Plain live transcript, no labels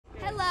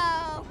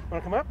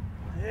Want to come up?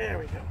 There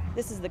we go.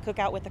 This is the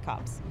Cookout with the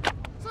cops.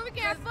 So we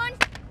can have fun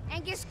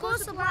and get school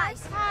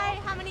supplies. Hi,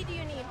 how many do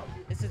you need?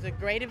 This is a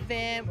great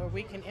event where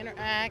we can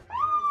interact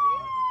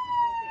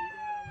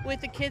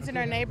with the kids in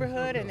our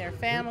neighborhood and their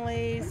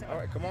families. All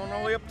right, come on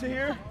all the way up to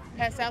here.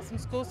 Pass out some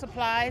school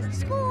supplies.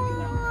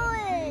 School!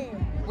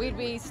 We'd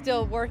be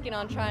still working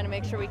on trying to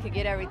make sure we could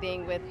get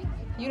everything with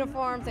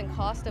uniforms and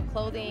cost of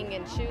clothing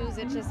and shoes.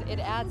 It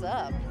adds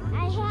up.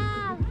 I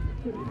have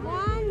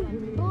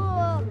one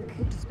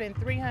book, To spend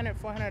 $300,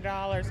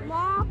 $400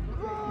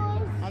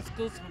 markers, on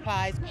school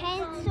supplies,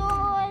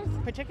 pencils,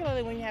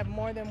 particularly when you have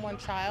more than one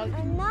child.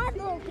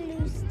 another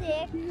glue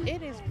stick,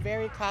 It is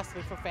very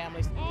costly for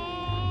families.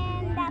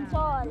 and that's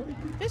all.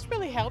 This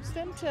really helps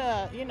them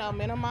to,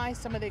 minimize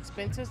some of the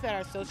expenses that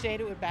are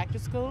associated with back to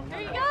school.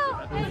 There you go.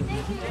 Hey,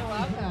 thank you. You're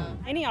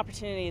welcome. Any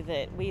opportunity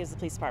that we as the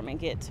police department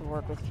get to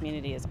work with the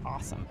community is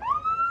awesome.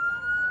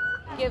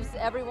 Gives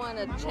everyone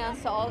a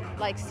chance to all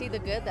see the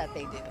good that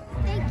they do.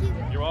 Thank you.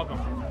 You're welcome.